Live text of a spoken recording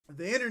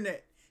the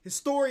internet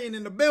historian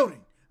in the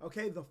building.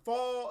 Okay, the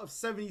fall of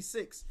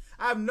 76.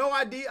 I have no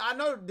idea. I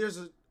know there's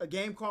a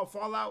game called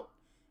Fallout,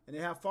 and they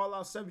have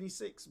Fallout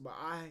 76, but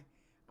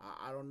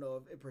I don't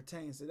know if it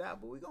pertains to that,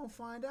 but we're going to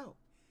find out.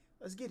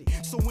 Let's get it.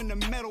 So when the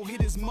metal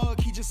hit his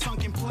mug, he just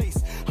sunk in place.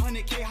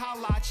 100K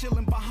Holla,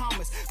 chillin'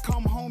 Bahamas.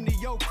 Come home to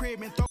your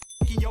crib and throw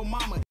in your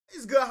mama.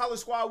 It's good,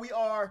 HollaSquad. We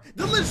are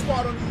the Lit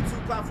Squad on the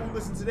YouTube platform.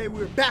 Listen, today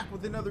we're back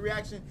with another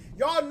reaction.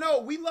 Y'all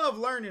know we love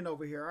learning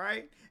over here, all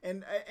right?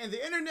 And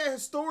the internet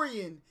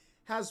historian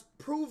has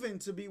proven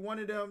to be one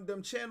of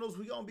them channels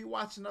we're going to be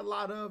watching a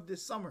lot of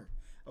this summer,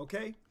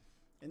 okay?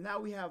 And now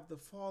we have the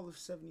fall of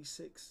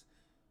 76.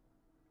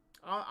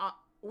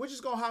 We're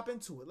just going to hop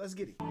into it. Let's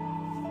get it.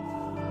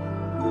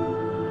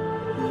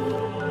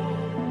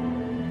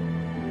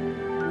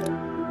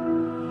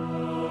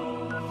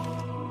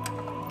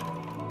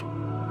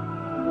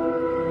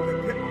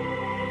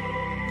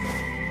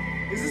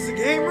 Is this a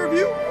game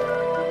review?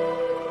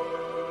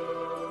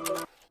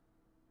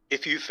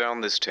 If you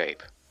found this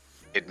tape,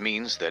 it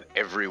means that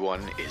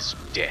everyone is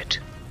dead.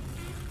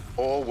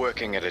 Or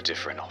working at a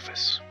different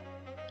office.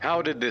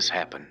 How did this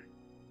happen?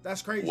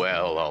 That's crazy.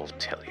 Well, I'll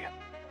tell you.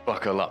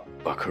 Buckle up,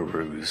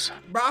 buckaroos.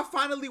 Bro, I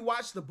finally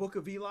watched The Book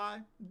of Eli,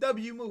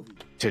 W movie.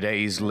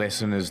 Today's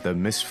lesson is the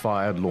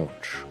misfired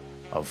launch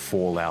of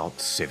Fallout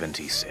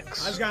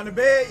 76. I just got into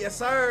bed, yes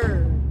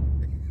sir.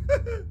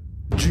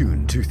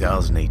 June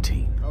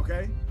 2018.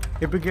 Okay.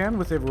 It began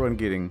with everyone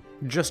getting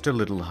just a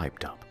little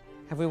hyped up.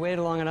 Have we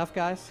waited long enough,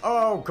 guys?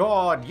 Oh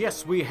God,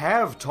 yes we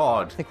have,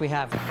 Todd. I think we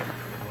have.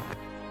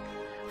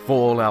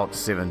 Fallout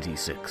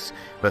 76,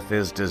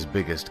 Bethesda's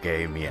biggest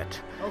game yet.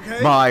 Okay.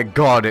 My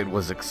God, it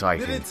was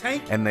exciting. Did it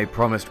tank? And they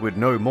promised we'd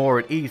know more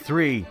at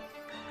E3.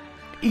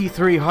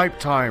 E3 hype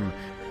time.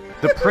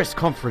 The press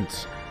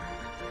conference.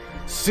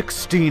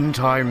 16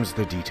 times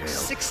the detail.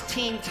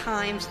 16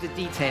 times the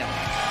detail.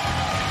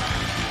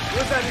 What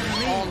does that even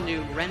mean? All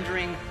new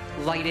rendering,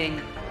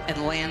 lighting,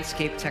 and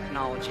landscape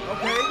technology.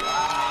 Okay.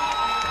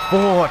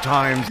 4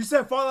 times You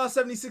said Fallout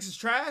 76 is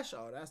trash?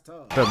 Oh, that's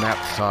tough. the map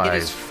It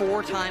is size.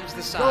 4 times the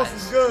This is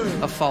size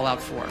good. of Fallout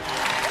 4.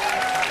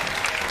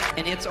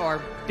 And it's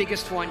our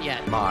biggest one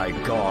yet. My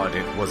God,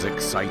 it was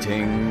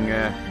exciting.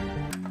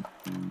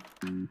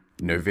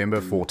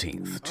 November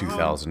 14th,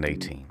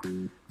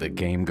 2018. The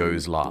game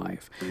goes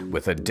live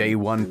with a day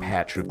 1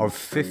 patch of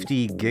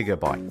 50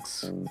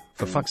 gigabytes.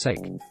 For fuck's sake.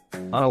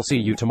 I'll see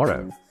you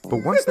tomorrow.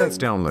 But once that's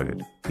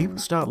downloaded, people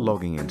start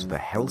logging into the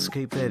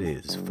hellscape that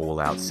is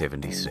Fallout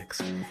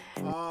 76.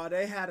 Oh,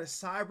 they had a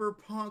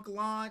Cyberpunk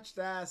launch?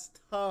 That's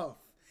tough.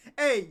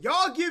 Hey,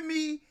 y'all give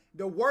me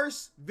the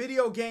worst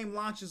video game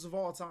launches of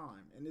all time.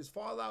 And there's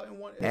Fallout in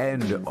one.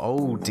 And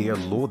oh dear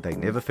Lord, they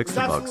never fix It's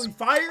the bugs. absolutely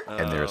fire.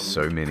 And there are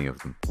so many of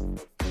them.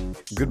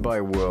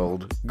 Goodbye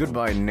world,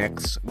 goodbye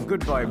necks,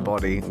 goodbye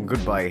body,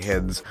 goodbye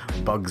heads,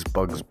 bugs,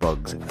 bugs,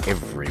 bugs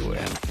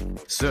everywhere.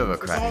 Server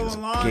crashes,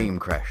 online. game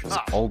crashes,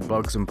 old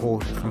bugs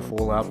imported from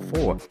Fallout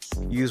 4.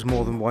 Use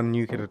more than one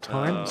nuke at a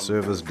time,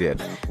 server's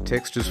dead.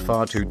 Textures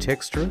far too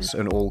texturous,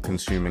 an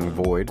all-consuming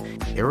void.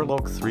 Error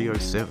log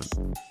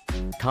 307.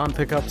 Can't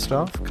pick up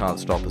stuff, can't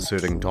stop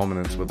asserting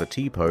dominance with a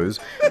T-pose,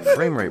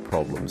 frame rate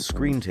problems,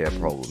 screen tear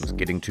problems,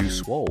 getting too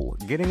swole,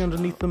 getting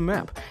underneath the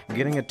map,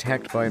 getting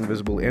attacked by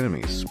invisible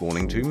enemies,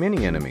 spawning too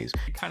many enemies.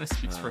 It kind of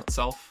speaks for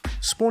itself.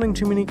 Spawning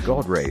too many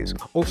god rays.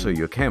 Also,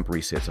 your camp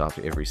resets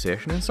after every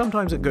session, and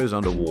sometimes it goes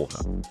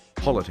underwater.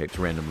 Holotapes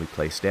randomly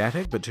play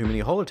static, but too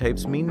many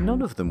holotapes mean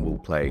none of them will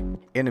play.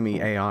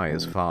 Enemy AI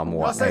is far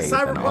more Y'all A said than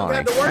Cyberpunk I.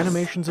 had the worst?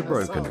 Animations are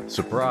broken.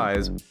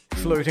 Surprise.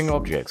 Floating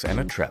objects and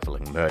a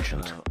traveling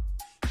merchant.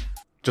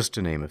 Just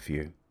to name a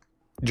few.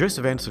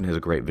 Joseph Anderson has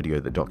a great video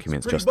that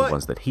documents Pretty just the butt.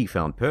 ones that he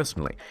found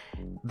personally.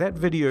 That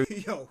video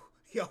Yo,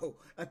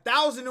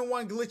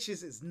 1,001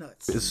 glitches is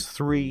nuts. is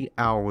 3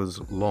 hours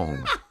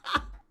long.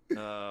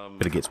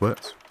 But it gets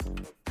worse.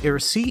 Error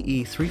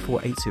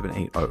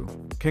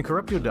CE348780 can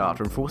corrupt your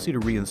data and force you to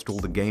reinstall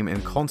the game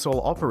and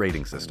console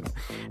operating system.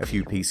 A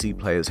few PC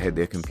players had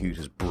their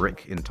computers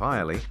brick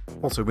entirely.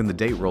 Also, when the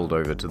date rolled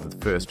over to the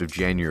 1st of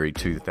January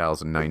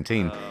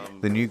 2019,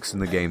 the nukes in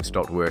the game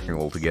stopped working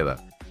altogether.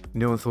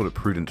 No one thought it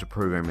prudent to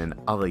program in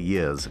other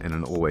years in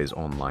an always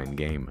online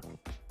game.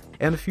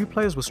 And a few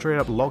players were straight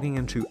up logging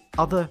into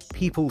other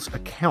people's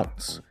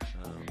accounts.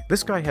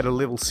 This guy had a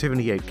level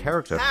 78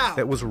 character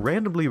that was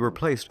randomly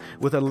replaced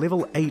with a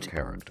level 8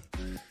 character.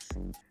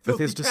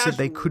 Bethesda said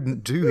they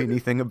couldn't do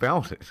anything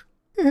about it.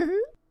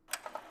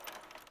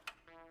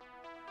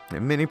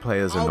 And many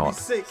players are not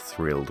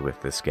thrilled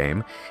with this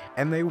game,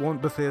 and they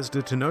want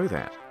Bethesda to know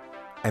that.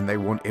 And they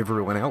want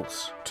everyone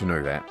else to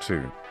know that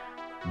too.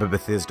 But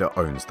Bethesda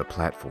owns the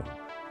platform.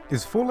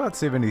 Is Fallout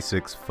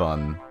 76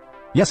 fun?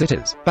 Yes, it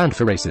is. Banned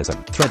for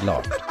racism. Thread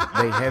logged.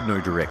 They had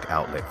no direct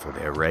outlet for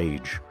their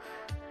rage.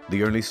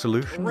 The only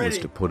solution was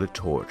to put a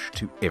torch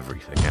to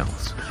everything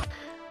else.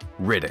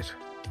 Reddit,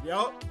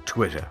 Yup.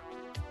 Twitter,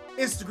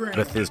 Instagram.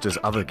 Bethesda's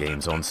other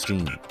games on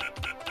Steam.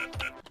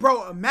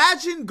 Bro,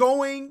 imagine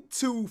going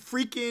to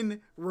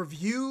freaking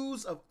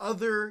reviews of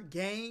other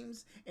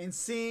games and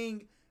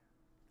seeing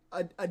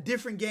a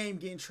different game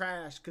getting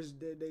trashed because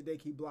they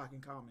keep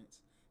blocking comments.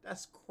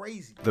 That's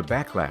crazy. The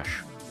backlash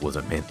was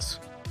immense.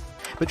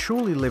 But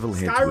surely level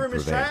heads Skyrim would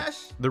is prevail. trash?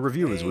 The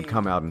reviewers would Dang.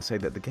 come out and say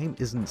that the game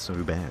isn't so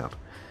bad.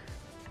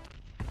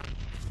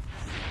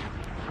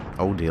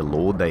 Oh dear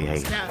lord, they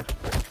hate it. Snap.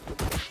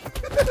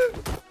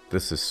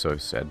 This is so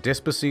sad.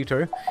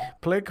 Despacito,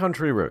 play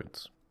Country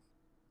Roads.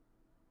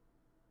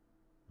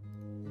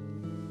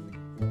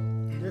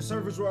 Their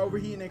servers were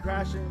overheating and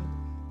crashing.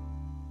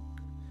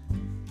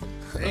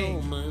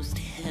 Almost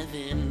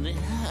heaven,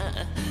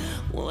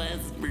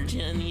 West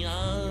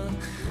Virginia,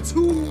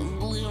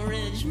 Blue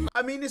Ridge.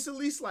 I mean, it's at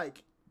least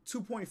like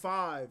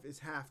 2.5 is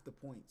half the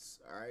points.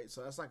 All right,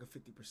 so that's like a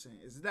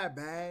 50%. Is it that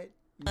bad?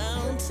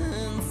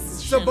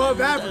 It's above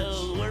average.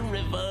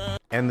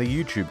 And the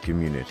YouTube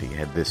community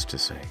had this to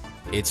say.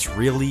 It's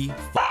really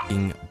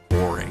fucking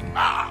boring.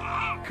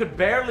 Could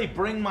barely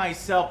bring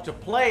myself to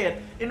play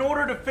it in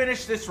order to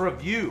finish this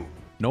review.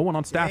 No one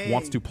on staff Dang.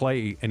 wants to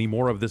play any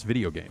more of this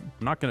video game.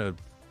 I'm not going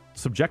to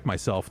subject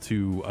myself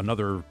to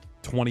another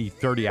 20,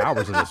 30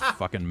 hours of this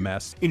fucking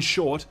mess. In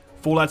short,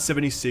 Fallout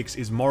 76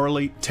 is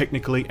morally,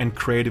 technically, and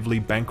creatively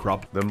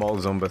bankrupt. The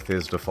mods on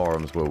Bethesda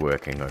forums were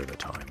working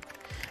overtime.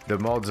 The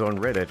mods on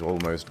Reddit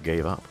almost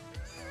gave up.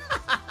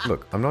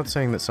 Look, I'm not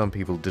saying that some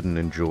people didn't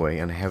enjoy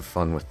and have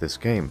fun with this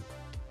game.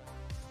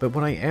 But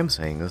what I am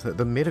saying is that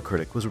the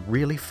Metacritic was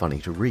really funny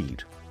to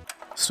read.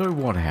 So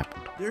what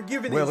happened? They're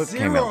giving Well, it it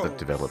zero. came out that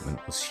development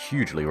was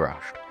hugely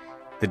rushed.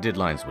 The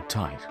deadlines were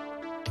tight.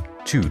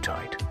 Too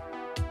tight.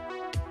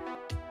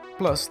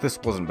 Plus, this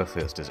wasn't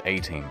Bethesda's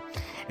A-team.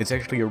 It's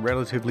actually a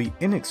relatively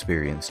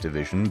inexperienced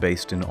division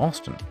based in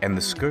Austin, and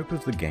the scope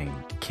of the game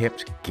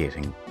kept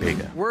getting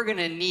bigger. We're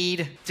gonna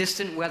need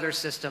distant weather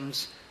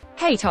systems.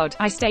 Hey Todd,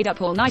 I stayed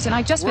up all night and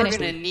I just We're finished.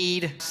 gonna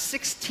need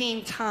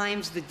 16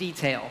 times the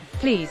detail.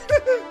 Please,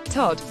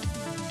 Todd,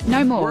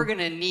 no more. We're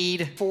gonna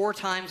need 4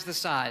 times the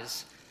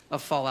size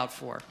of Fallout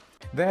 4.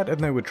 That,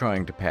 and they were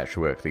trying to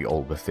patchwork the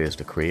old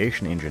Bethesda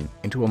creation engine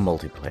into a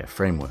multiplayer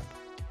framework.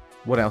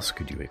 What else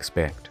could you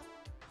expect?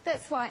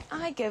 That's why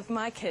I give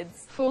my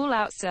kids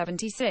Fallout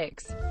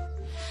 76.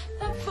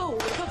 a fool.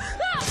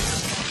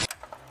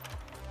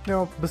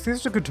 Now,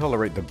 Bethesda could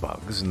tolerate the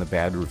bugs and the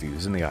bad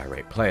reviews and the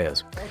irate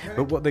players,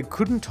 but what they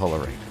couldn't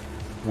tolerate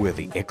were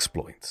the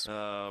exploits.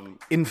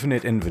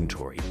 Infinite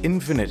inventory,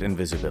 infinite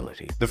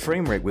invisibility. The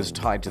frame rate was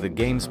tied to the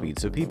game speed,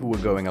 so people were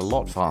going a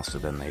lot faster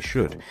than they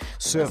should.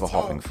 Server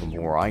hopping for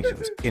more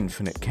items,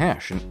 infinite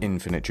cache, and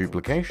infinite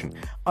duplication.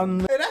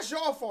 Hey, that's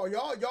y'all fault.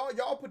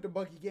 Y'all put the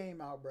buggy game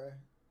out, bruh.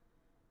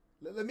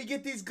 Let me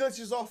get these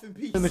glitches off in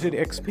peace. Unlimited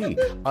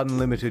XP,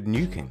 unlimited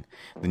nuking.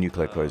 The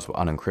nuclear codes were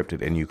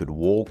unencrypted and you could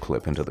wall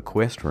clip into the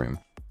quest room.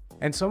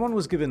 And someone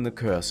was given the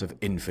curse of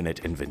infinite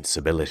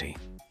invincibility.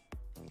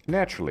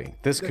 Naturally,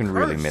 this can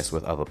really mess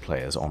with other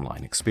players'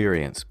 online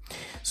experience.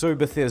 So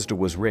Bethesda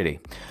was ready,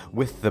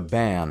 with the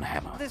ban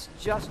hammer This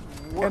just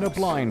works. and a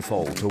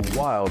blindfold to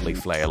wildly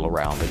flail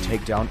around and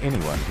take down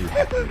anyone who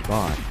happened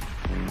by.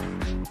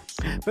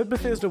 But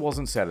Bethesda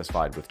wasn't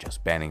satisfied with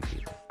just banning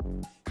people.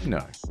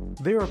 No,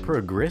 they're a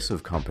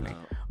progressive company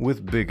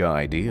with big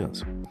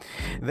ideas.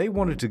 They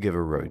wanted to give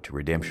a road to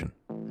redemption.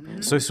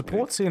 So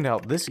support sent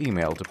out this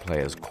email to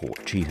players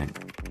caught cheating.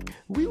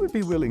 We would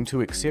be willing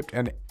to accept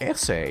an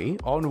essay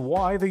on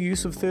why the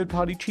use of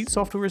third-party cheat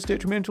software is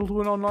detrimental to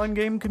an online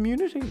game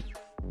community.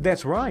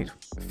 That's right,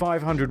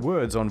 500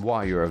 words on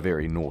why you're a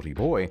very naughty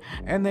boy,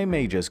 and they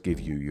may just give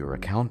you your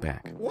account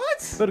back.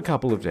 What? But a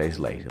couple of days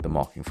later, the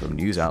mocking from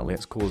news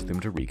outlets caused them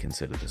to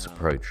reconsider this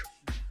approach.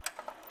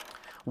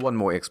 One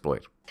more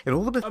exploit. In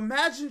all the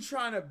Imagine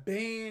trying to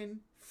ban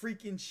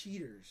freaking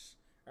cheaters,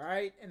 all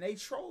right? And they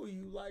troll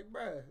you like,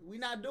 bruh, we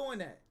not doing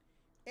that.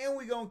 And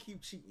we gonna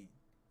keep cheating.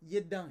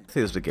 You're done.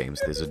 Bethesda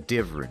games, there's a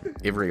dev room.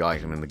 Every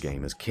item in the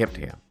game is kept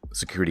here.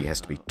 Security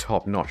has to be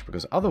top-notch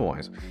because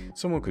otherwise,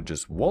 someone could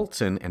just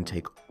waltz in and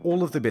take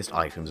all of the best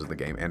items of the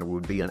game and it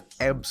would be an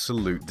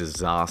absolute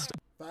disaster.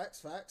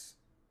 Facts.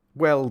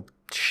 Well,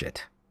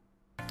 shit.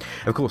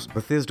 Of course,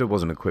 Bethesda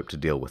wasn't equipped to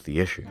deal with the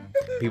issue.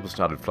 People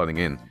started flooding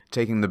in,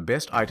 taking the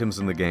best items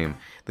in the game,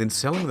 then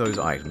selling those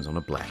items on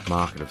a black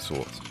market of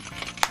sorts.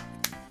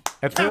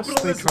 At first, they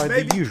Capitalism, tried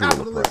baby, the usual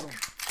capitalism. approach,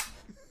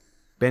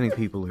 banning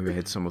people who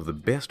had some of the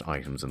best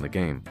items in the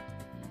game.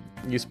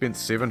 You spent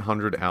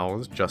 700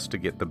 hours just to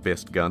get the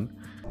best gun?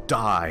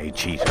 Die,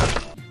 cheater!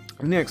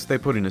 Next, they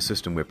put in a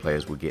system where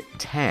players would get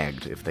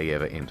tagged if they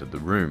ever entered the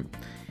room,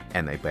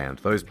 and they banned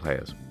those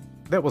players.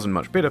 That wasn't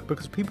much better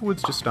because people would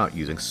just start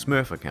using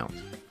Smurf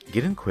accounts.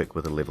 Get in quick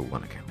with a level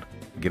 1 account.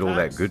 Get all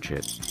that good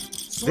shit. Then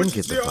Switch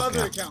get to the your fuck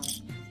other out.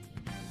 account.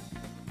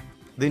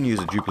 Then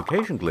use a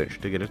duplication glitch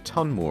to get a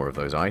ton more of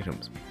those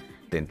items.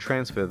 Then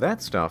transfer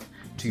that stuff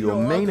to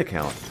your main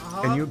account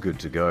and you're good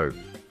to go.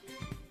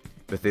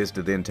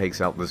 Bethesda then takes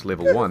out this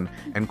level 1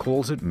 and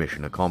calls it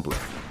mission accomplished.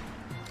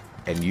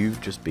 And you've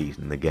just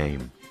beaten the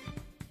game.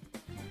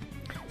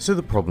 So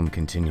the problem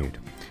continued.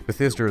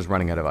 Bethesda is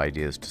running out of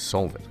ideas to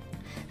solve it.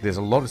 There's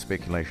a lot of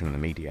speculation in the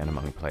media and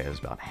among players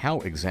about how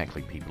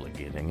exactly people are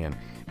getting in,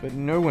 but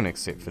no one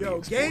except for the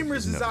exporters gamers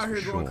is knows out for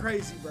here going sure.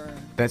 crazy, bro.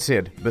 That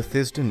said,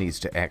 Bethesda needs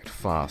to act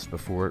fast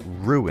before it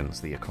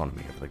ruins the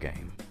economy of the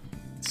game.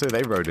 So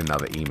they wrote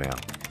another email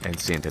and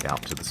sent it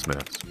out to the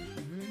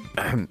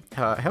Smurfs.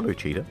 Hello,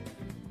 Cheetah.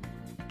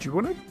 Do you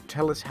want to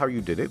tell us how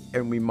you did it,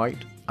 and we might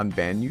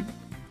unban you,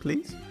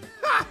 please?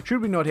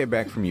 Should we not hear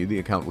back from you, the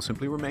account will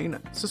simply remain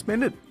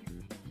suspended.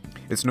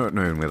 It's not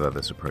known whether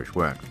this approach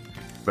worked,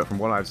 but from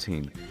what I've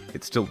seen,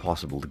 it's still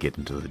possible to get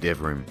into the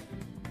dev room.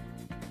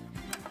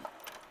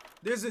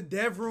 There's a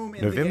dev room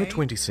in November the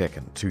game?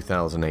 22nd,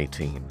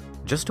 2018.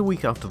 Just a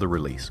week after the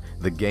release,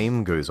 the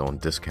game goes on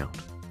discount.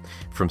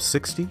 From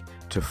 $60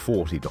 to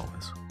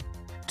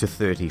 $40 to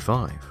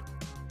 $35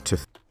 to...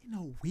 In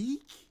a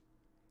week?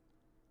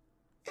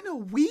 In a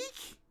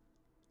week?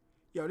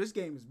 Yo, this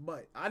game is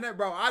butt.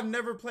 I've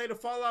never played a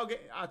Fallout game.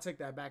 I'll take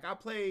that back. I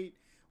played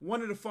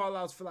one of the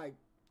Fallouts for like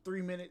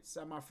 3 minutes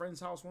at my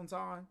friend's house one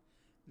time.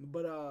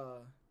 But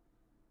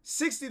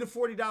 $60 to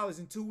 $40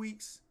 in 2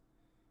 weeks.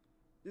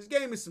 This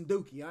game is some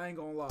dookie, I ain't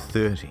gonna lie.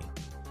 30.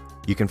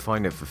 You can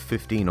find it for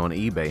 15 on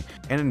eBay,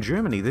 and in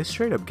Germany they're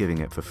straight up giving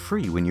it for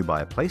free when you buy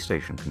a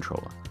PlayStation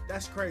controller.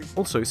 That's crazy.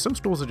 Also, some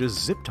stores are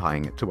just zip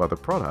tying it to other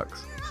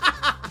products.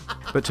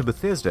 But to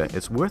Bethesda,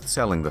 it's worth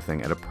selling the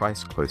thing at a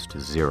price close to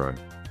zero,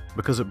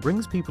 because it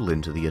brings people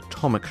into the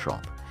atomic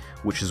shop,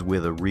 which is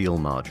where the real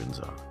margins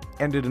are,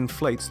 and it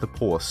inflates the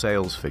poor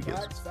sales figures.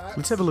 Facts.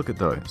 Let's have a look at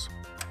those.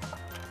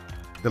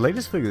 The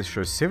latest figures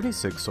show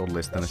 76 sold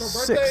less than a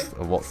sixth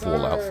of what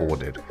Fallout 4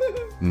 did.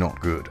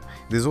 Not good.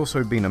 There's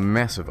also been a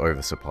massive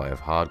oversupply of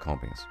hard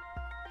copies.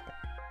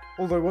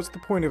 Although what's the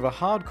point of a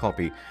hard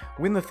copy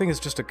when the thing is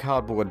just a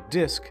cardboard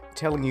disc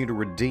telling you to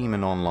redeem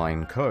an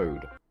online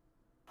code?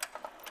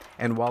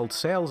 And while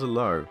sales are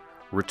low,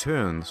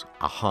 returns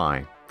are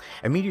high.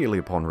 Immediately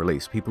upon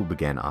release, people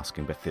began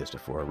asking Bethesda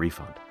for a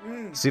refund.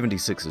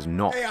 76 is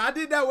not... Hey, I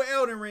did that with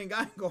Elden Ring,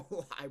 I ain't gonna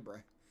lie, bro.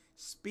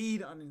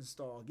 Speed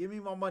uninstall. Give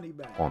me my money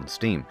back. on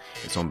Steam.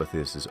 It's on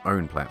Bethesda's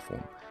own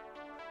platform,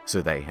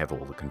 so they have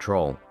all the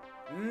control.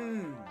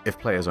 If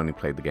players only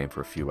played the game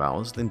for a few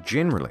hours, then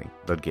generally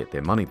they'd get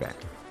their money back.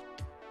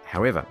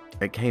 However,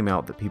 it came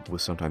out that people were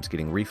sometimes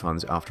getting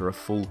refunds after a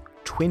full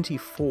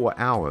 24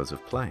 hours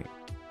of play.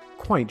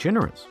 Quite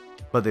generous.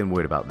 But then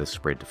word about this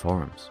spread to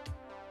forums.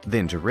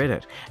 Then to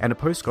Reddit, and a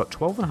post got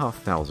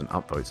 12,500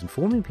 upvotes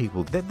informing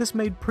people that this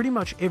made pretty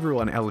much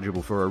everyone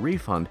eligible for a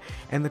refund,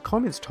 and the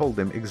comments told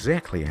them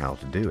exactly how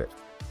to do it.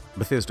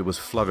 Bethesda was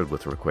flooded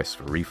with requests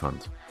for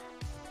refunds.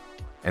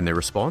 And their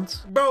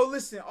response? Bro,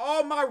 listen,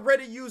 all my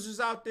Reddit users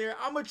out there,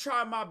 I'm gonna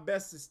try my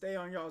best to stay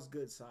on y'all's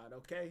good side,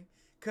 okay?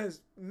 Cause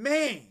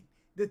man,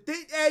 the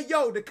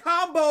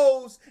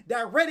combos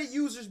that Reddit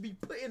users be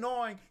putting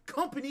on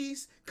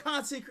companies,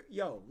 content,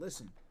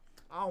 listen.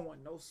 I don't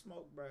want no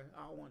smoke, bro.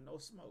 I don't want no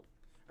smoke.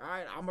 All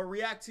right, I'm gonna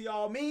react to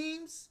y'all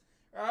memes.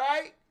 All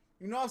right,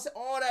 you know what I'm saying?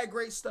 All that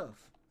great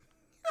stuff.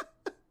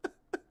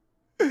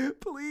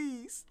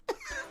 Please.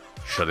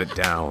 Shut it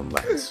down,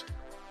 lads.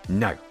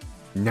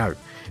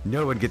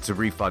 No one gets a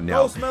refund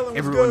now.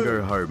 Everyone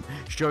go home.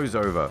 Show's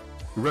over.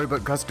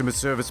 Robot customer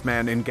service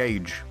man,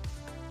 engage.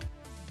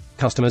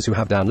 Customers who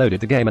have downloaded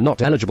the game are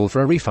not eligible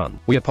for a refund.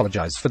 We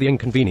apologize for the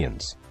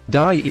inconvenience.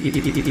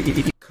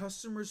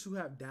 Customers who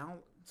have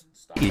downloaded.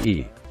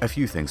 A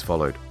few things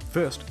followed.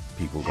 First,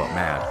 people got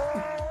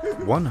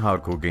mad. One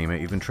hardcore gamer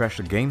even trashed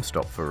a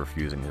GameStop for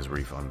refusing his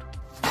refund.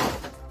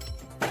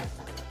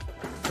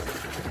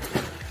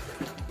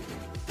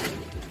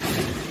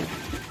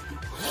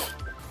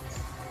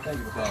 Thank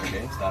you for calling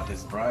GameStop. This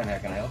is Brian. How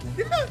can I help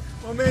you?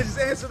 My man just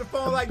answered the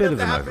phone like Bit of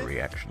nothing an happened.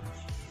 overreaction,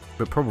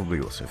 but probably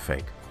also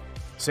fake.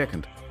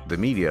 Second, the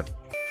media.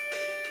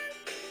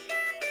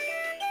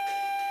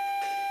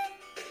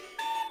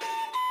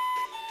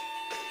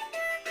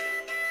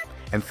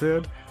 And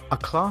third, a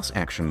class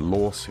action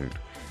lawsuit.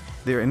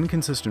 Their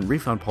inconsistent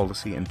refund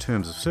policy and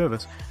terms of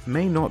service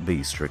may not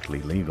be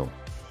strictly legal.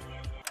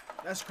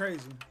 That's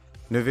crazy.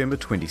 November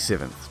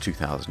 27th,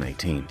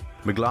 2018.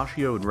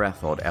 Miglaccio and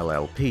Rathod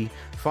LLP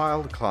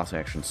filed a class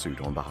action suit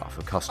on behalf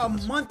of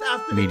customers. A month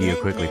after the media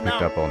game quickly came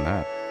picked out. up on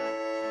that.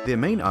 Their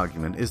main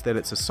argument is that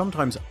it's a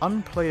sometimes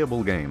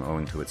unplayable game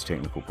owing to its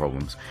technical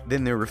problems,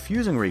 then they're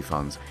refusing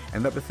refunds,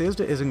 and that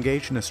Bethesda is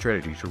engaged in a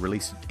strategy to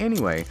release it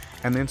anyway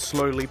and then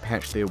slowly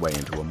patch their way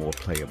into a more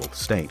playable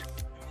state.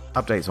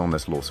 Updates on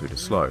this lawsuit are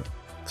slow,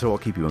 so I'll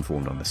keep you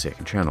informed on the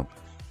second channel.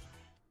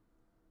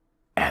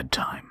 Ad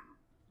time.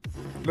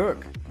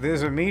 Look,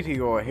 there's a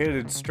meteor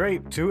headed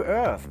straight to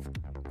Earth.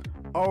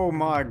 Oh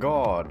my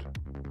god.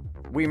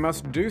 We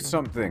must do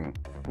something.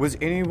 Was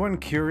anyone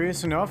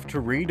curious enough to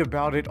read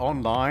about it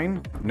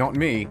online? Not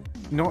me.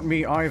 Not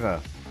me either.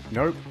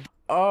 Nope.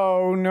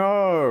 Oh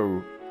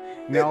no.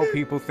 Now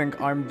people think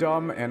I'm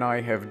dumb and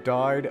I have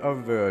died a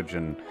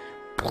virgin.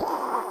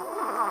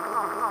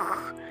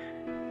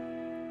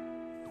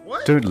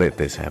 What? Don't let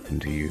this happen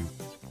to you.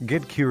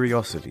 Get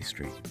Curiosity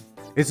Street.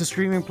 It's a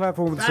streaming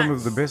platform with some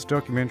of the best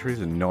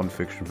documentaries and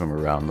non-fiction from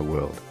around the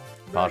world.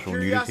 Partial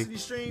Curiosity nudity,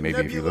 Stream,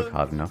 maybe if you look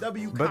hard enough.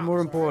 W But more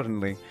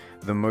importantly,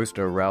 the most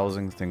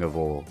arousing thing of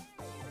all,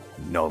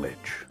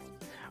 knowledge.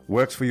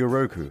 Works for your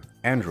Roku,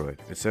 Android,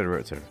 etc.,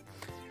 etc.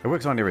 It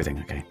works on everything,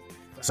 okay?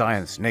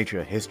 Science,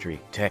 nature,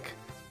 history, tech,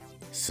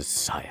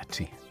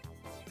 society.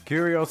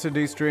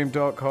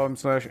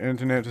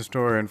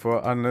 CuriosityStream.com/internethistorian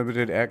for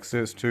unlimited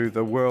access to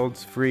the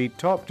world's free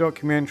top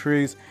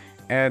documentaries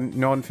and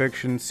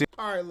non-fiction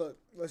Alright, look,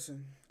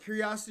 listen.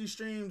 Curiosity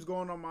Stream's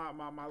going on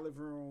my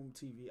living room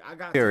TV. I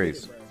got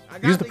series. to get it,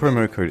 bro. Use the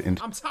promo code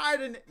I'm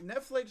tired of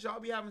Netflix.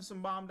 Y'all be having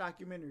some bomb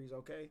documentaries,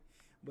 okay?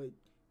 But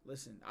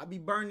listen, I be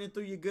burning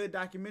through your good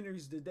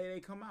documentaries the day they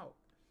come out.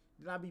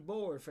 Then I be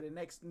bored for the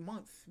next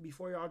month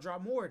before y'all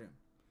drop more of them.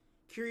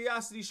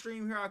 Curiosity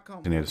Stream, here I come.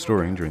 Internet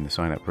historian during the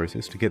sign-up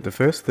process to get the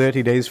first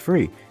 30 days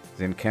free,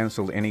 then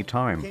cancelled any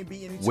time. Can't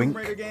be any Wink.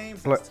 Tomb Raider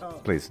games.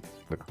 Please,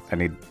 look, I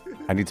need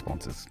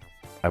sponsors.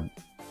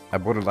 I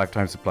bought a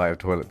lifetime supply of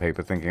toilet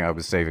paper thinking I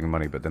was saving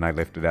money, but then I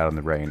left it out in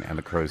the rain and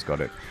the crows got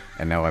it,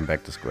 and now I'm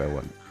back to square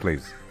one.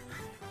 Please.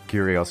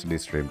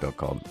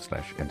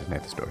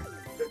 CuriosityStream.com/internethistorian.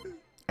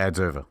 Ads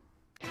over.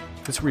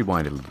 Let's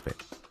rewind a little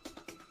bit.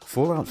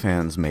 Fallout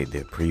fans made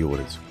their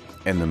pre-orders,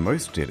 and the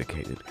most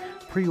dedicated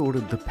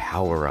pre-ordered the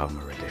Power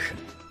Armor Edition.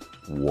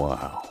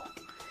 Wow.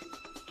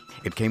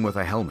 It came with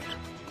a helmet,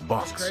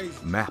 box,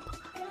 map,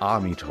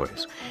 army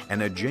toys,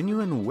 and a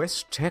genuine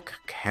West Tech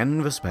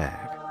canvas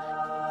bag.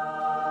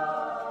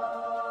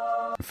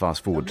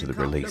 Fast forward to the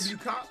release.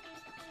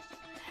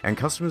 And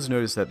customers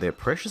noticed that their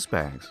precious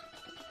bags,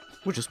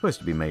 which are supposed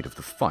to be made of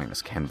the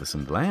finest canvas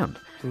in the land,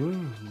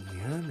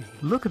 Yummy.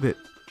 look a bit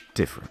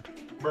different.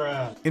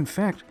 Bruh. In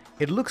fact,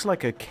 it looks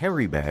like a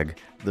carry bag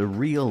the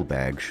real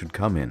bag should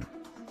come in.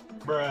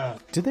 Bruh.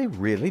 Did they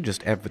really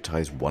just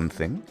advertise one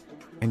thing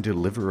and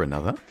deliver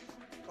another?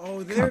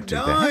 Oh, they're Can't do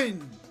that.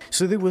 done.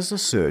 So there was a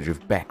surge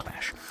of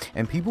backlash,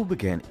 and people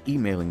began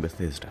emailing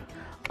Bethesda,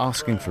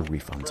 asking for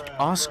refunds,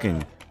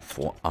 asking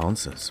for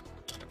answers.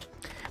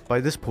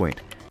 By this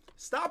point,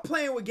 Stop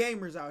playing with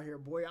gamers out here,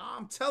 boy.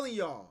 I'm telling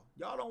y'all.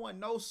 Y'all don't want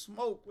no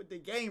smoke with the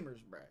gamers,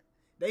 bruh.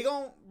 They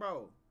gon',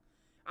 bro.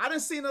 I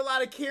done seen a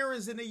lot of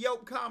Karens in the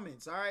Yelp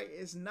comments, all right?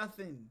 It's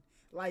nothing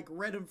like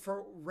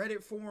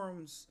Reddit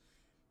forums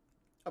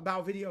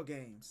about video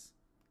games.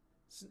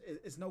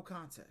 It's no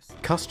contest.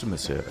 customer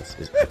service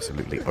is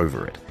absolutely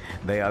over it.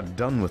 They are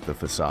done with the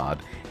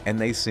facade, and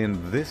they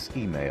send this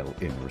email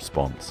in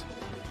response.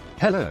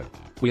 Hello.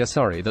 We are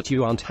sorry that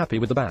you aren't happy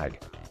with the bag.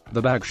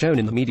 The bag shown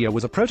in the media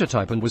was a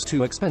prototype and was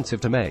too expensive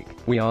to make.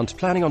 We aren't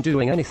planning on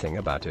doing anything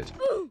about it.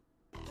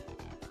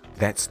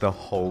 That's the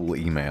whole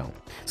email.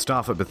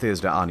 Staff at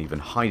Bethesda aren't even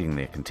hiding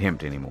their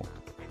contempt anymore.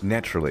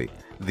 Naturally,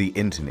 the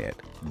internet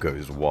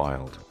goes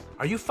wild.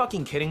 Are you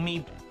fucking kidding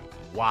me?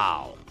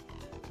 Wow.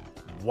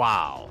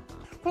 Wow.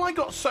 Well, I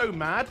got so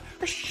mad,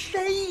 I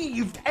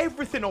shaved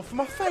everything off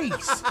my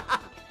face.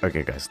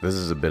 Okay guys, this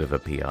is a bit of a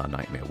PR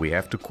nightmare. We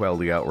have to quell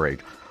the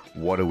outrage.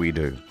 What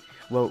do?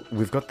 Well,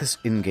 we've got this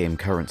in-game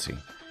currency.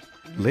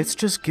 Let's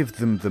just give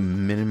them the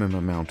minimum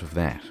amount of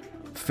that.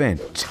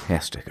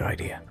 Fantastic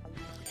idea.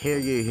 Hear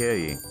ye, hear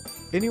ye.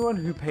 Anyone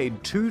who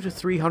paid $200 to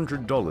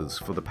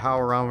 $300 for the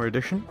Power Armor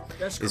Edition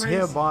is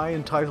hereby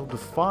entitled to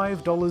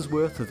 $5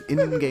 worth of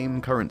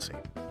in-game currency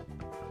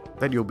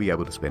that you'll be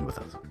able to spend with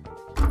us.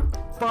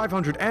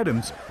 500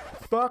 atoms?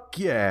 Fuck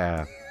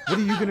yeah! What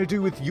are you gonna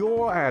do with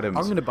your atoms?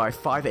 I'm gonna buy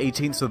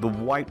 5/18 of the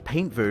white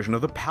paint version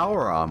of the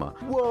Power Armor.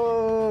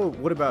 Whoa!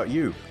 What about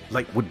you?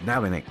 Lightwood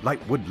laminate,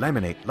 lightwood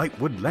laminate,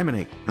 lightwood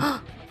laminate.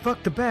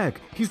 Fuck the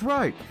bag! He's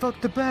right! Fuck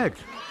the bag!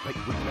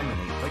 Lightwood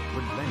laminate,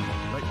 lightwood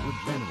laminate, lightwood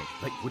laminate,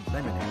 lightwood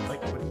laminate,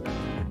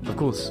 lightwood. Of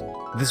course,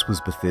 this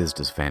was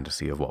Bethesda's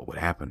fantasy of what would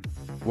happen.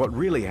 What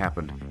really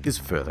happened is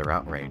further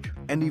outrage,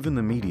 and even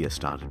the media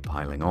started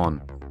piling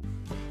on.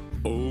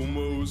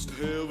 Almost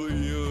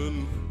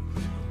heaven,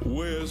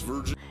 West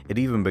Virginia. It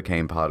even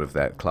became part of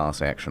that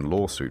class action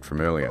lawsuit from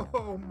earlier.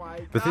 Oh my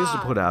God. Bethesda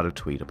put out a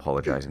tweet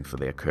apologizing for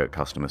their curt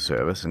customer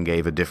service and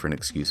gave a different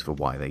excuse for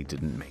why they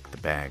didn't make the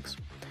bags.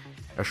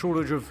 A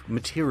shortage of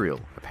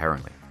material,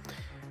 apparently.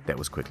 That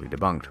was quickly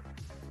debunked.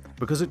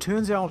 Because it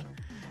turns out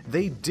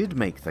they did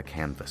make the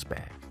canvas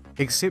bag,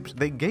 except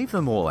they gave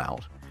them all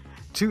out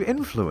to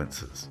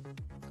influencers.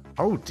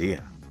 Oh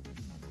dear.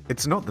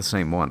 It's not the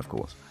same one, of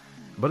course,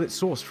 but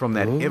it's sourced from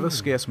that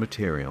ever-scarce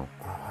material,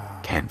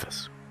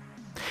 canvas.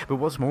 But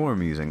what's more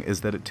amusing is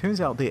that it turns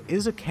out there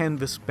is a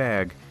canvas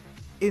bag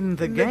in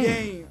the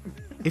game.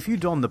 If you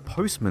don the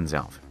postman's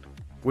outfit,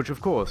 which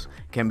of course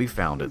can be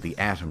found at the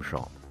Atom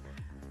Shop,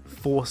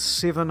 for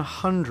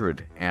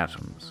 700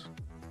 atoms.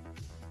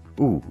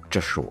 Ooh,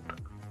 just short.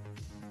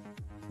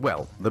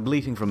 Well, the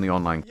bleating from the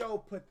online...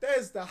 Yo,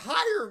 Bethesda,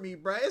 hire me,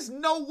 bruh. There's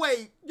no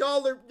way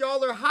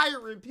y'all are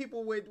hiring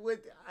people with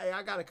hey,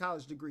 I got a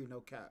college degree, no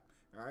cap.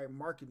 All right,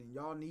 marketing,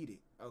 y'all need it,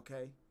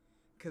 okay?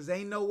 Because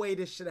ain't no way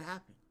this should have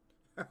happened.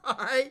 All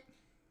right?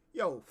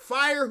 Yo,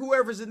 fire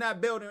whoever's in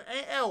that building.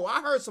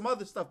 I heard some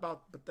other stuff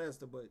about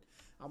Bethesda, but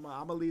I'm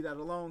going to leave that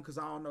alone because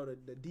I don't know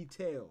the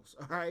details,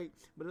 all right?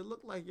 But it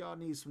looked like y'all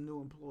need some new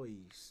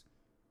employees.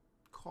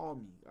 Call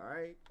me, all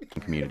right?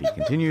 Community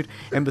continued,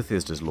 and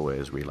Bethesda's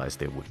lawyers realized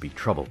there would be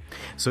trouble,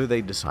 so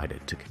they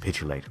decided to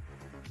capitulate.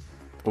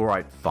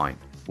 Alright, fine.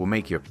 We'll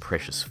make your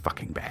precious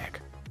fucking bag.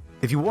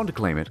 If you want to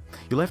claim it,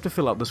 you'll have to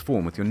fill out this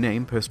form with your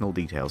name, personal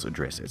details,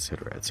 address,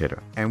 etc.,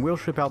 etc. And we'll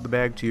ship out the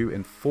bag to you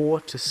in 4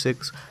 to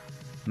 6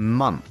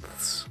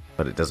 months.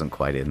 But it doesn't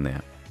quite end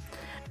there.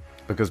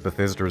 Because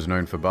Bethesda is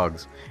known for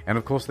bugs, and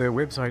of course their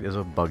website is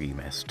a buggy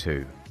mess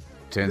too.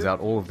 Turns out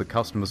all of the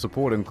customer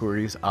support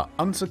inquiries are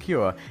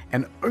unsecure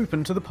and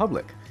open to the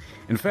public.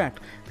 In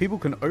fact, people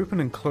can open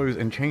and close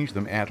and change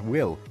them at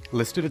will.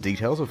 Listed are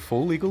details of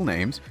full legal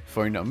names,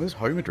 phone numbers,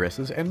 home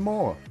addresses, and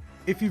more.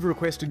 If you've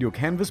requested your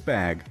canvas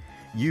bag,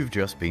 you've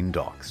just been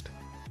doxxed.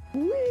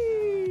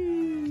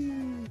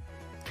 Whee!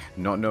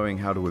 Not knowing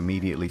how to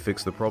immediately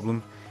fix the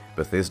problem,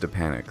 Bethesda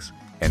panics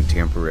and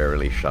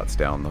temporarily shuts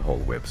down the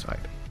whole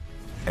website.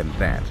 And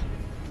that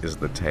is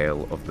the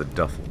tale of the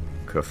duffel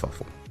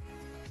kerfuffle.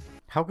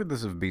 How could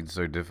this have been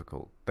so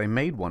difficult? They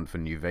made one for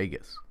New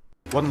Vegas.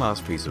 One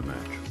last piece of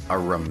merch, a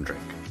rum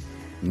drink.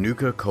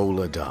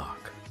 Nuka-Cola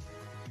Dark.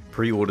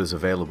 Pre-orders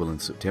available in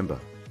September.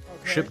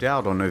 Okay. Shipped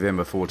out on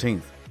November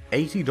 14th.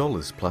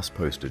 $80 plus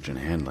postage and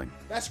handling.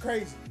 That's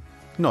crazy.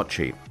 Not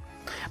cheap.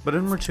 But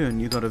in return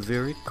you got a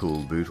very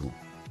cool bootle.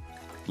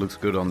 Looks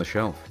good on the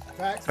shelf.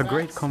 Facts, a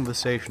great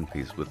conversation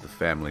piece with the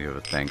family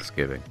over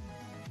Thanksgiving.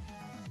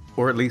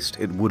 Or at least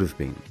it would have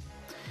been.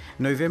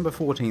 November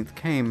 14th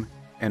came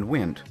and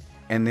went,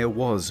 and there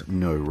was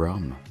no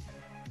rum.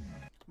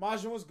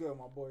 Majin was good,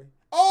 my boy.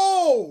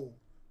 Oh!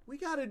 We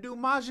gotta do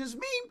Majin's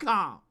meme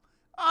comp.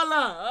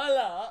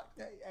 Holla.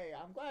 Hey,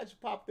 I'm glad you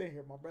popped in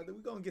here, my brother. We're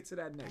gonna get to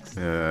that next.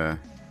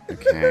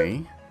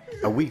 Okay.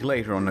 A week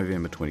later, on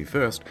November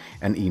 21st,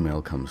 an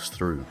email comes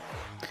through.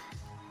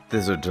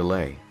 There's a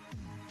delay.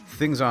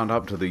 Things aren't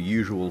up to the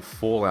usual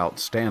Fallout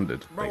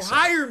standard. Bro,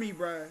 hire me,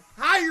 bro.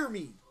 Hire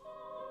me.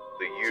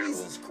 The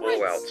usual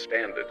Fallout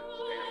standard.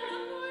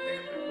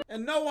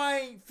 And no, I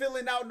ain't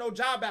filling out no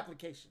job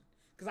application.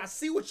 Because I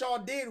see what y'all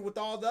did with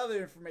all the other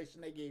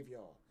information they gave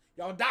y'all.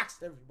 Y'all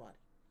doxed everybody.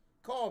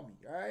 Call me,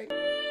 alright?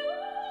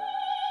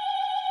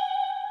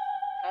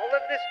 All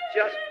of this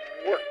just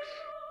works.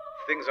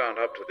 Things aren't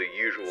up to the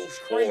usual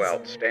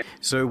Fallout standard.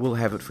 So we'll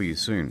have it for you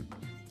soon.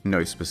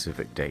 No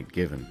specific date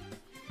given.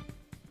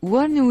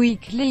 1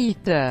 week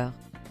later.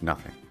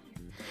 Nothing.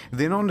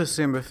 Then on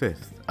December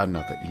 5th,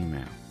 another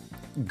email.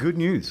 Good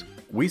news.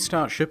 We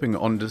start shipping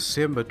on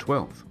December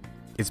 12th.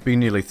 It's been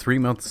nearly 3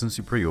 months since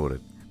you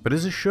pre-ordered, but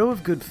as a show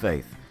of good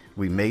faith,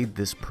 we made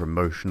this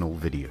promotional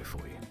video for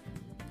you.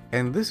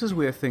 And this is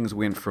where things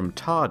went from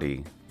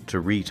tardy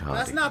to retardy.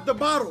 That's not the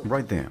bottle.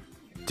 Right there.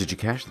 Did you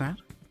catch that?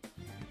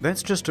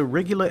 That's just a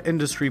regular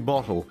industry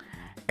bottle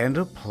and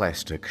a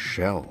plastic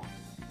shell.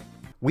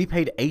 We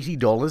paid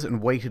 $80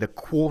 and waited a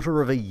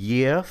quarter of a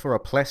year for a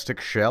plastic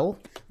shell?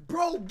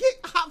 Bro,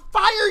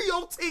 fire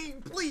your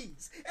team,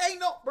 please.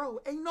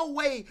 Ain't no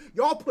way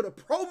y'all put a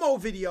promo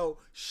video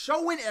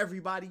showing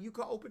everybody you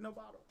can open the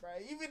bottle, bro.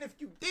 Even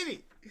if you did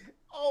it.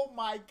 Oh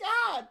my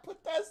God,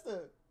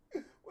 Bethesda.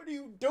 What are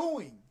you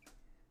doing?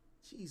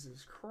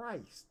 Jesus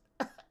Christ.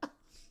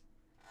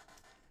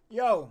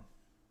 Yo.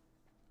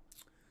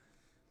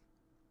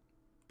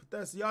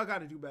 Bethesda, y'all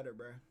gotta do better,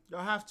 bro.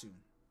 Y'all have to.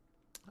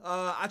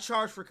 I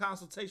charge for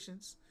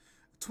consultations.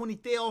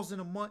 $20,000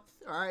 a month.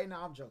 All right,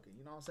 now I'm joking.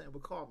 You know what I'm saying?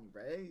 But call me,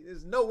 bro.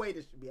 There's no way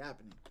this should be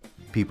happening.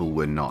 People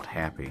were not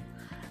happy.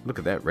 Look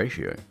at that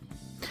ratio.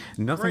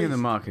 Nothing Crazy. in the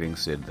marketing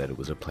said that it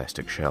was a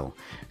plastic shell.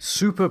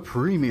 Super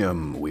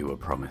premium, we were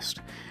promised.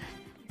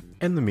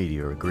 And the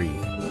media agreed.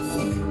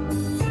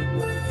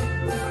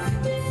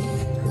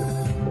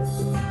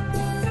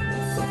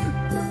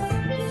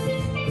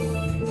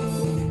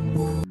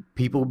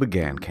 People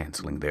began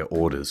cancelling their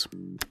orders.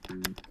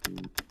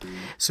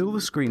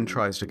 Silver Screen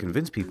tries to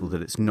convince people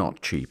that it's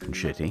not cheap and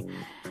shitty.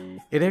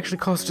 It actually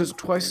costs us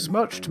twice as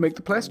much to make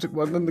the plastic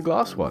one than the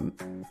glass one.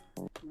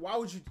 Why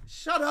would you?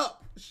 Shut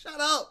up. Shut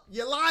up.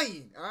 You're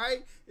lying, all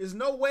right? There's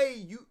no way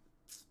you...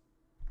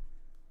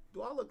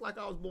 Do I look like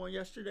I was born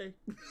yesterday?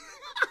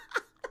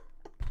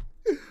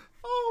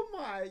 Oh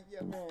my,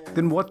 yeah, man.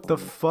 Then what the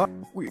fuck?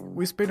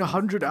 We spent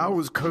 100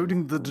 hours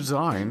coding the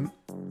design.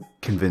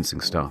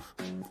 Convincing stuff.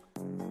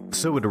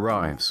 So it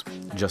arrives,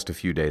 just a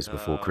few days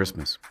before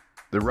Christmas.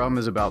 The rum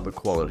is about the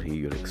quality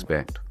you'd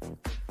expect.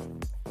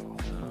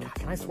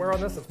 Can I swear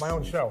on this? It's my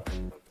own show.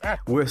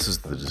 Worse is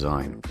the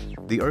design.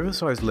 The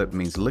oversized lip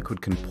means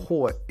liquid can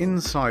pour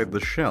inside the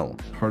shell.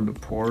 Hard to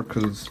pour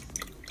because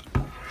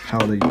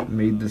how they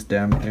made this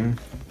damn thing.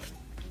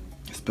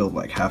 I spilled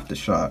like half the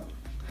shot.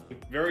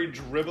 Very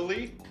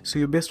dribbly. So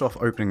you're best off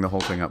opening the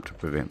whole thing up to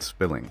prevent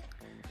spilling.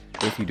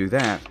 If you do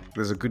that,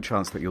 there's a good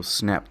chance that you'll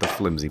snap the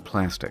flimsy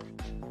plastic.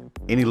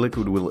 Any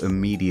liquid will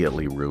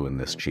immediately ruin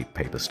this cheap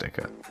paper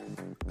sticker.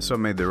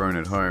 Some made their own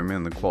at home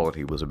and the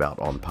quality was about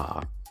on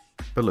par.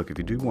 But look, if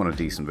you do want a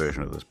decent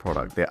version of this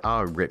product, there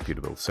are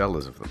reputable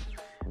sellers of them.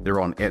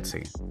 They're on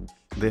Etsy.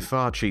 They're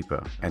far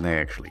cheaper and they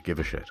actually give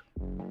a shit.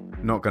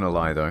 Not gonna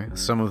lie though,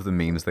 some of the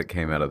memes that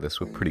came out of this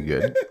were pretty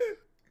good.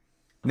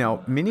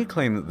 Now, many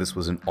claim that this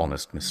was an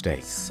honest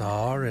mistake.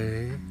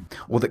 Sorry.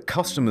 Or that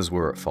customers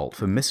were at fault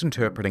for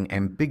misinterpreting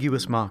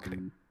ambiguous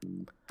marketing.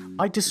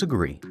 I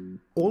disagree.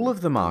 All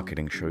of the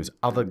marketing shows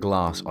other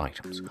glass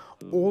items.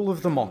 All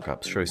of the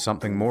mock-ups show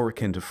something more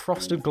akin to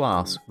frosted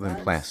glass than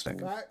plastic.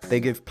 They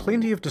give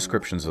plenty of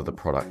descriptions of the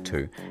product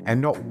too,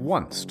 and not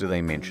once do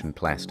they mention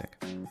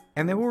plastic.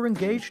 And they were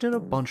engaged in a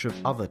bunch of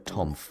other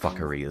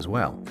tomfuckery as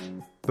well.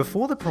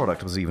 Before the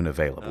product was even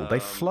available, they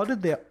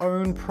flooded their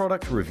own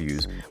product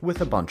reviews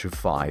with a bunch of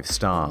 5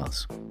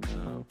 stars.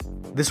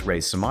 This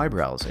raised some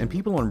eyebrows, and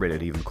people on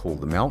Reddit even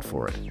called them out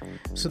for it,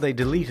 so they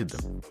deleted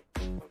them.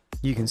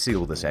 You can see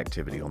all this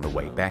activity on the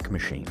Wayback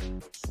Machine.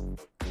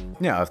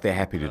 Now, if they're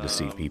happy to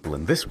deceive people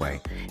in this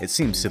way, it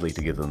seems silly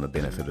to give them the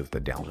benefit of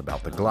the doubt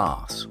about the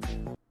glass.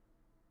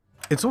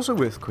 It's also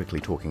worth quickly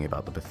talking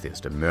about the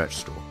Bethesda merch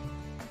store.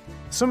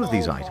 Some of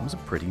these items are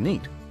pretty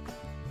neat.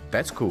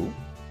 That's cool.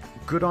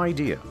 Good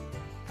idea.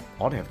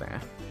 I'd have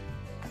that.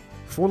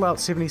 Fallout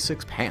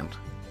 76 pant.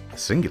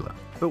 Singular.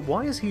 But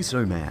why is he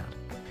so mad?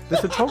 The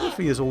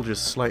photography is all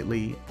just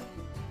slightly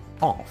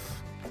off.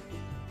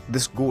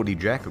 This gaudy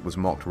jacket was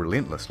mocked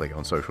relentlessly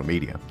on social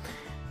media.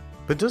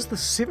 But does the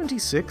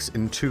 $76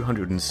 in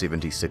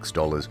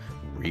 $276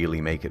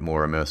 really make it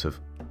more immersive?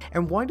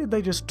 And why did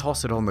they just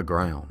toss it on the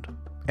ground?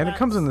 And it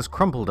comes in this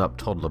crumpled up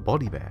toddler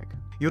body bag.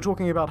 You're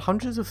talking about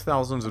hundreds of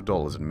thousands of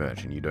dollars in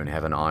merch and you don't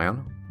have an eye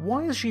on?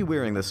 Why is she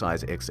wearing the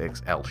size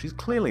XXL? She's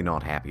clearly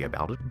not happy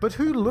about it. But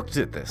who looked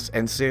at this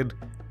and said,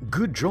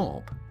 "Good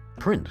job,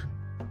 print"?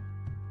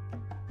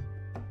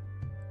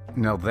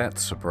 Now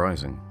that's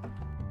surprising.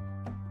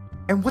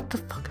 And what the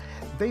fuck?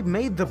 They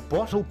made the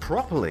bottle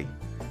properly.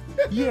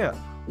 Yeah,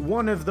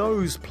 one of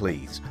those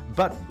please,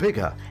 but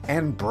bigger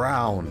and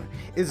brown.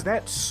 Is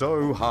that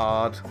so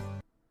hard?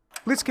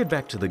 Let's get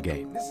back to the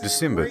game.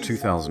 December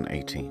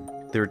 2018.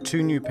 There are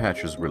 2 new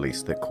patches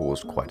released that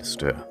caused quite a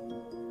stir.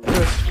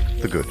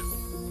 First, the good.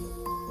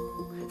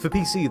 For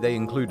PC, they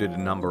included a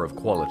number of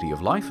quality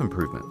of life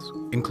improvements,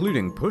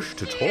 including push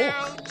to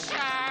talk.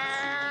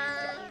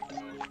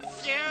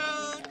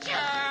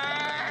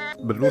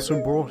 But it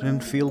also brought in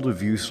field of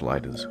view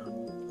sliders.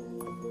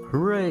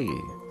 Hooray!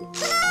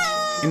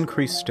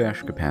 Increased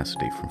stash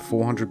capacity from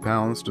 400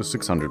 pounds to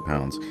 600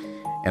 pounds,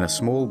 and a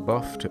small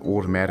buff to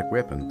automatic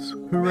weapons.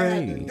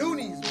 Hooray!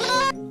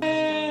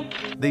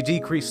 They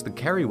decreased the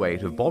carry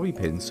weight of bobby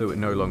pins so it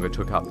no longer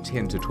took up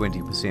 10 to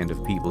 20%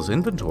 of people's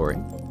inventory.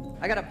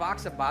 I got a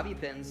box of bobby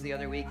pins the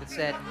other week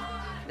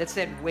that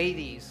said weigh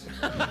these.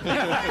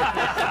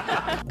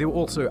 There were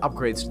also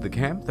upgrades to the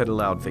camp that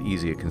allowed for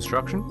easier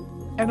construction,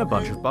 and a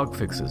bunch of bug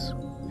fixes.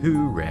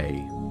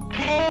 Hooray.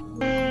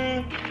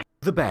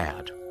 The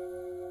bad.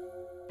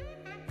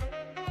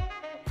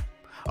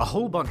 A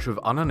whole bunch of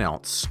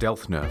unannounced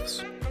stealth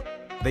nerfs.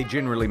 They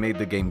generally made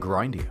the game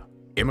grindier.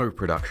 Ammo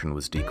production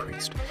was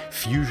decreased.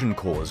 Fusion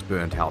cores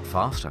burnt out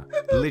faster.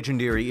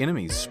 Legendary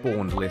enemies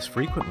spawned less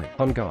frequently.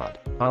 On guard,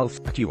 I'll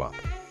fuck you up.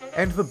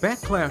 And the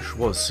backlash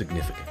was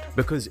significant,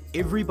 because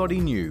everybody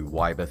knew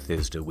why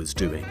Bethesda was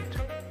doing it.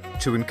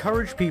 To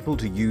encourage people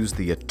to use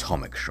the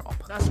Atomic Shop.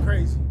 That's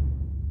crazy.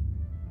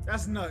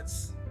 That's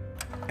nuts.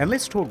 And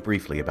let's talk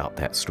briefly about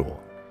that store.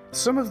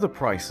 Some of the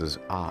prices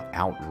are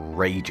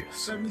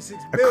outrageous.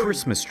 A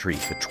Christmas tree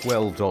for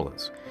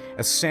 $12,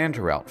 a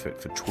Santa outfit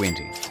for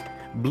 $20,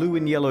 blue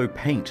and yellow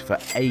paint for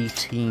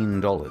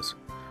 $18.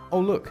 Oh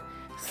look,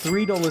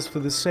 $3 for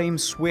the same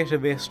sweater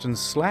vest and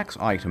slacks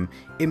item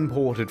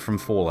imported from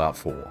Fallout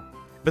 4.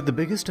 But the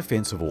biggest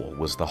offense of all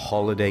was the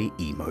holiday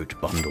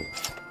emote bundle.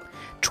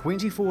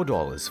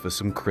 $24 for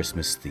some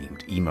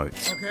Christmas-themed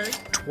emotes. Okay.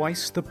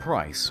 Twice the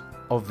price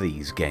of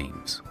these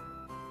games.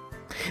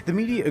 The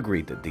media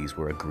agreed that these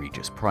were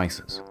egregious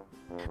prices.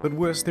 But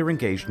worse, they're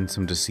engaged in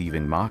some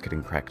deceiving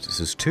marketing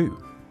practices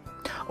too.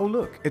 Oh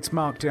look, it's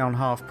marked down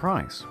half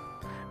price.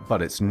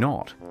 But it's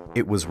not.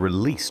 It was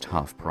released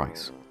half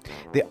price.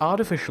 They're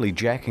artificially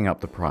jacking up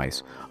the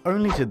price,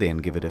 only to then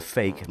give it a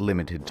fake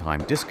limited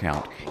time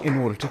discount in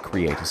order to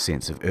create a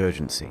sense of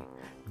urgency.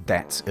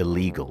 That's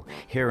illegal,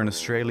 here in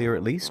Australia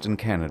at least, in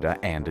Canada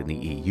and in the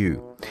EU.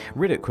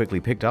 Reddit quickly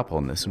picked up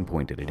on this and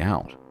pointed it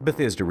out.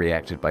 Bethesda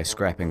reacted by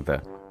scrapping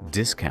the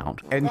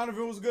discount and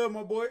was good,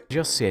 my boy.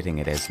 Just setting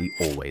it as the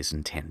always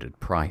intended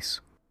price.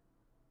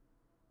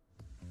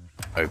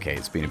 Okay,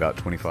 it's been about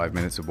 25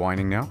 minutes of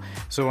whining now,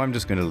 so I'm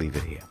just going to leave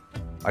it here.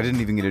 I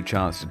didn't even get a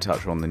chance to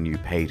touch on the new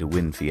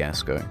pay-to-win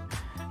fiasco,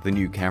 the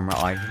new camera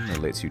item that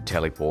lets you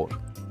teleport,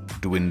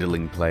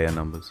 dwindling player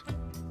numbers.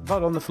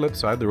 But on the flip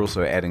side, they're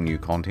also adding new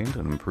content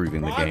and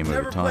improving the game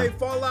over time. I've never played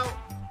Fallout.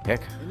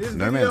 Heck,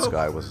 No Man's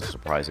Sky was a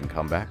surprising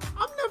comeback.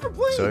 I've never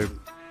played. So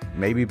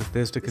maybe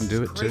Bethesda can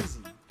do it too.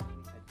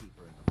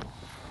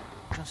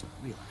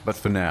 But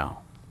for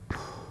now,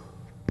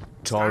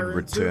 Todd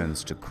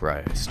returns to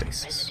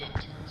cryostasis,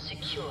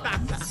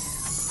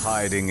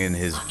 hiding in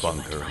his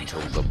bunker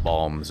until the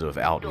bombs of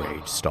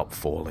outrage stop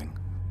falling,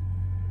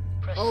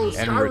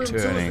 and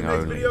returning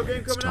only when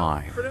it's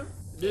time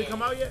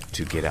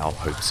to get our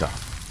hopes up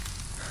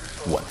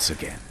once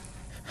again.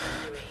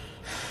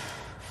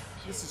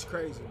 This is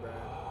crazy, bro.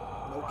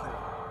 No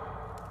cap.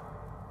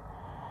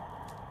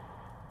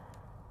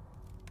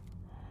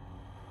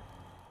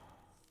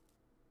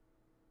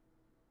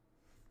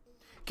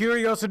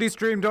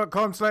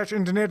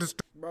 CuriosityStream.com/internet.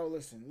 Bro,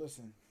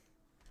 listen.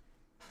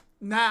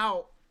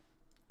 Now,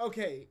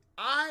 okay,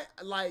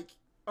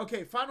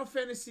 Final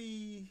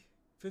Fantasy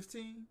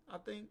 15, I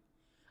think.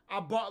 I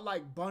bought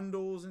like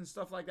bundles and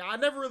stuff like that. I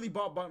never really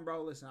bought bundles,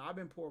 bro. Listen, I've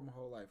been poor my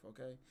whole life,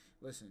 okay?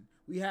 Listen,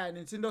 we had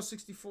Nintendo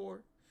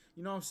 64.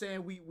 You know what I'm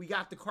saying? We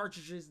got the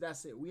cartridges,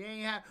 that's it. We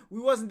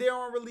wasn't there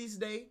on release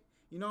day.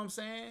 You know what I'm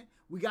saying?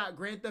 We got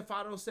Grand Theft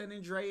Auto San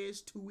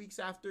Andreas 2 weeks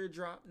after it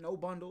dropped. No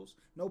bundles,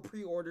 no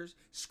pre-orders,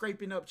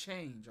 scraping up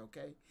change,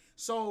 okay?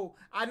 So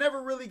I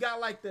never really got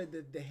like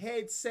the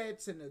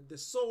headsets and the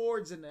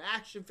swords and the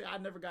action. I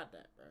never got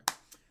that, bro.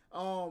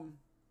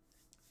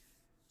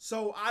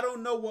 So I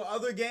don't know what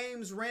other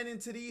games ran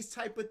into these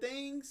type of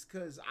things,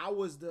 because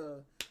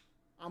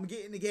I'm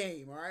getting the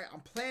game, all right?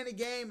 I'm playing the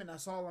game and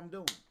that's all I'm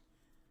doing.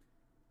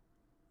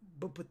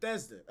 But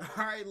Bethesda,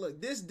 all right,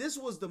 look, this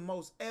was the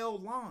most L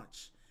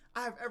launch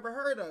I have ever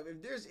heard of.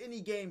 If there's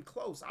any game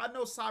close, I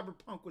know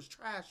Cyberpunk was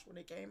trash when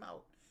it came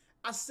out.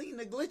 I seen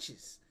the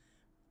glitches.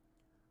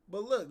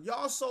 But look,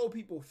 y'all sold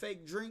people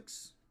fake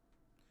drinks,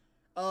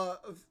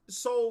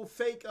 sold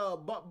fake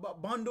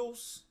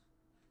bundles.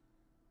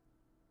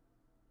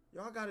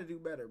 Y'all got to do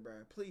better,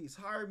 bro. Please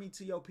hire me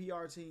to your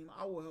PR team.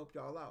 I will help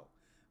y'all out.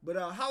 But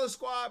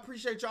HollaSquad,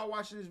 appreciate y'all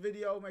watching this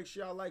video. Make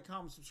sure y'all like,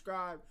 comment,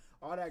 subscribe,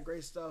 all that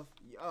great stuff.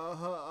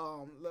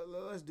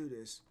 Let's do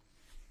this.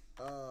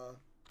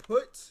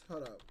 Put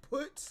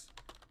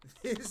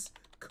this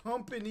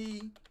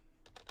company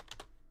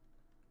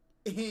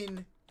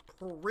in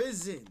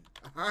prison.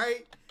 All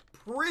right,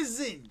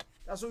 prison.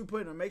 That's what we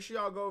put in. Make sure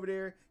y'all go over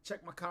there,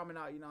 check my comment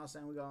out. You know what I'm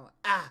saying? We're gonna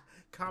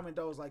comment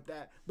those like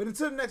that. But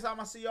until the next time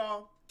I see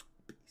y'all,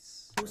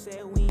 peace. Who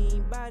said we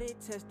ain't bout it?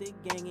 Test the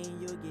gang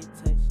and you'll get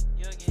touched.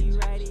 She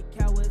ride it,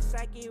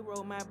 Kawasaki,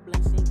 roll my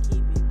blunts and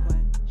keep it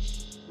quiet.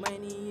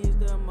 Money is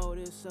the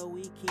motive, so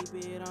we keep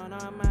it on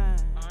our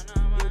mind.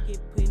 You'll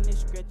get put in the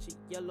stretcher,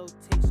 yellow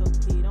tape, so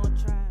please don't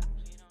try.